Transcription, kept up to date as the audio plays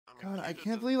God, I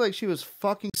can't believe like she was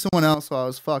fucking someone else while I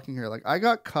was fucking her. Like I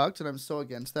got cucked and I'm so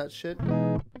against that shit.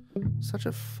 Such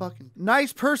a fucking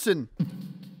nice person.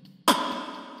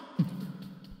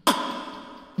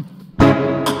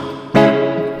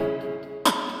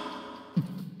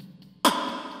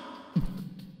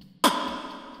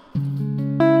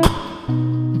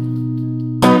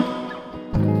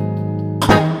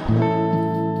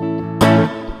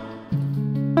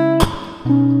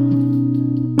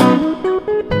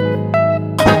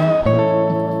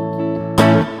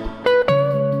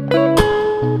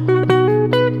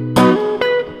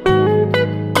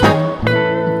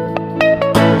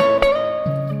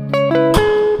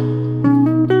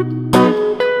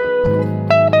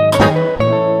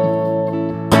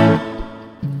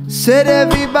 Said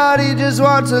everybody just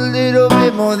wants a little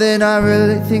bit more than I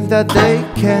really think that they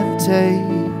can take,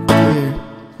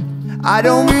 yeah. I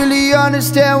don't really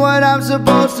understand what I'm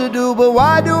supposed to do, but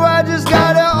why do I just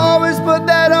gotta always put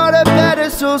that on a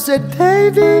pedestal? Said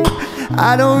baby,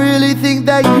 I don't really think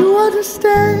that you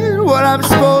understand what I'm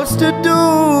supposed to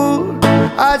do.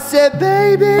 I said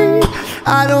baby,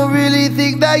 I don't really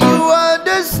think that you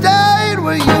understand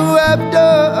what you have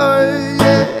done,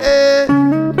 yeah.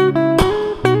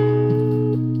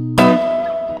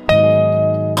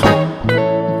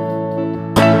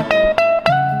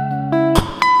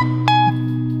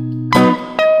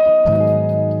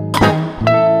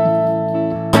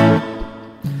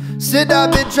 Said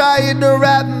I've been trying to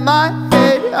wrap my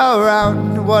head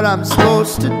around what I'm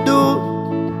supposed to do.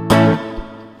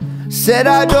 Said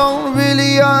I don't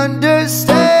really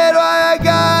understand why I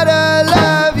gotta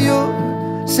love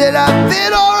you. Said I've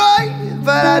been alright,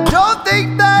 but I don't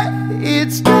think that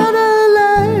it's gonna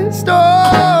last,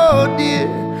 oh dear.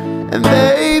 And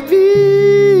baby,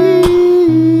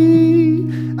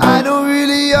 I don't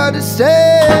really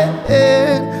understand.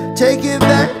 Take it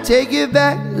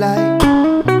back like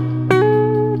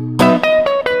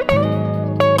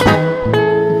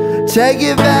take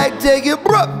it back, take it,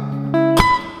 bro.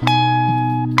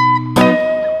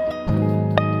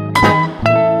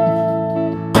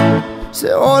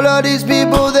 Say all of these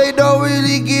people, they don't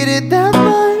really get it that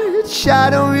much. I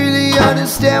don't really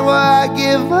understand why I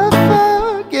give a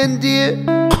fuck. And dear,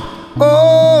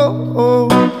 oh,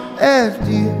 and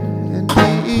dear.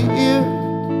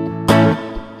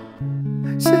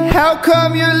 Say how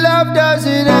come your love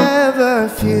doesn't ever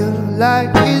feel like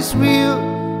it's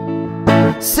real?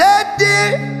 Said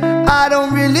dear, I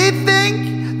don't really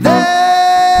think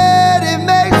that it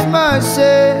makes much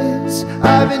sense.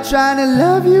 I've been trying to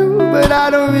love you, but I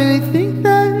don't really think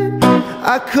that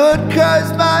I could,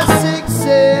 'cause my sixth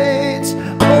sense,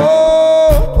 oh.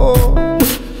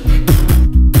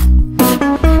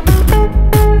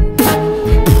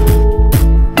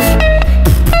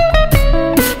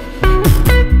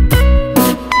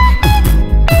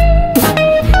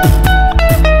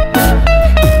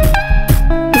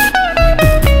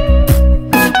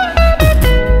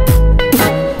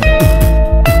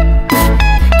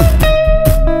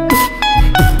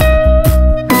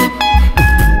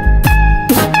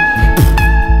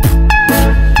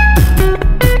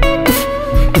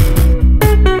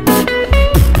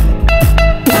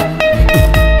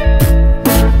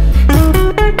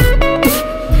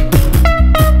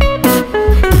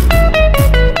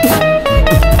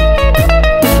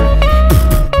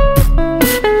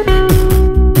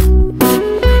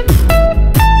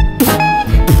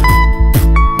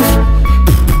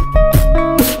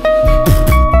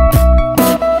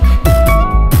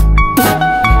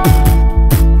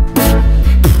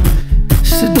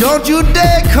 Don't you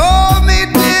dare call me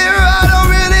dear, I don't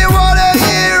really wanna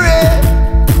hear it.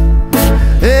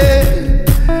 Yeah.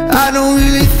 I don't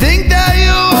really think that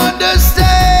you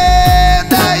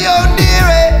understand that you're near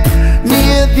it.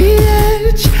 Near the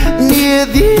edge, near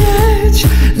the edge,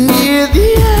 near the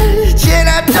edge. And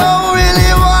I don't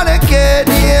really wanna get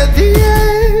near the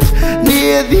edge,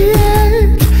 near the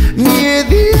edge, near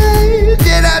the edge.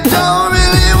 And I don't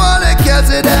really wanna catch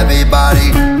it, everybody.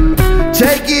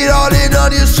 Take it all in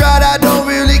on your stride, I don't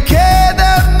really care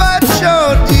that much,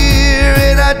 oh dear.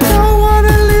 And I don't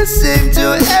wanna listen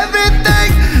to everything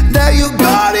that you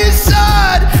got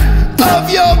inside of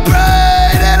your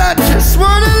brain. And I just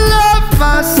wanna love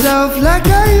myself like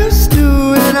I used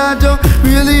to. And I don't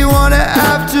really wanna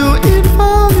have to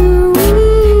involve you.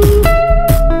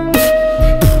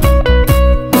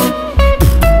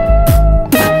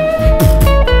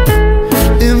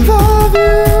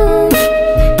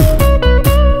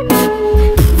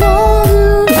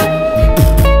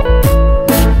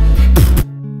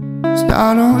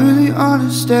 I don't really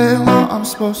understand what I'm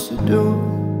supposed to do.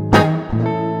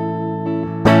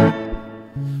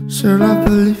 Should I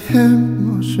believe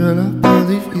him or should I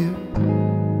believe you?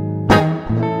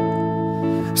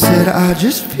 Said I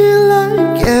just feel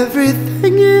like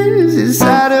everything is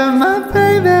inside of my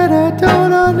brain that I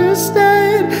don't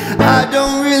understand. I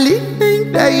don't really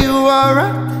think that you are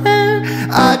right there.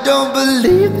 I don't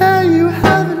believe that you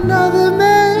have another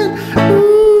man.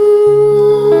 Ooh.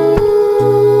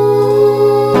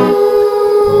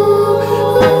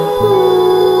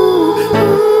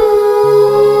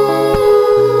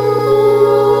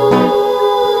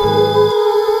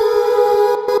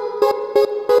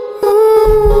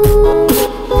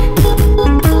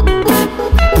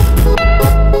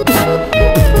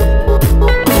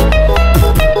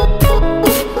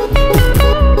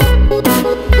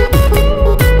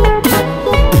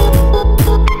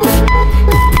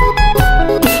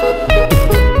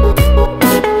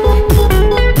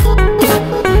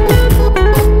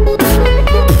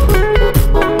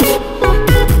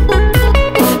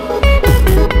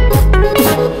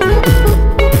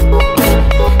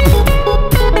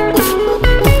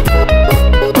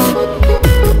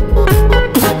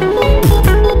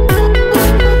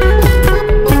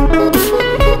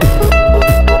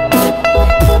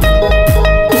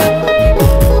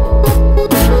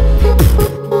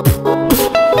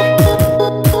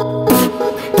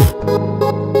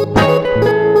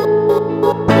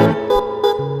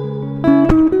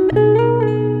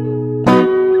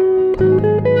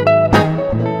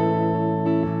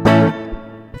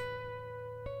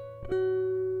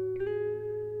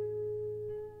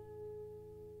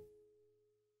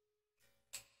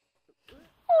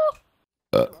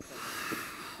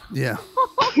 Yeah.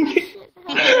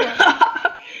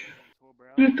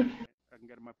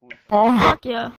 Oh, fuck yeah.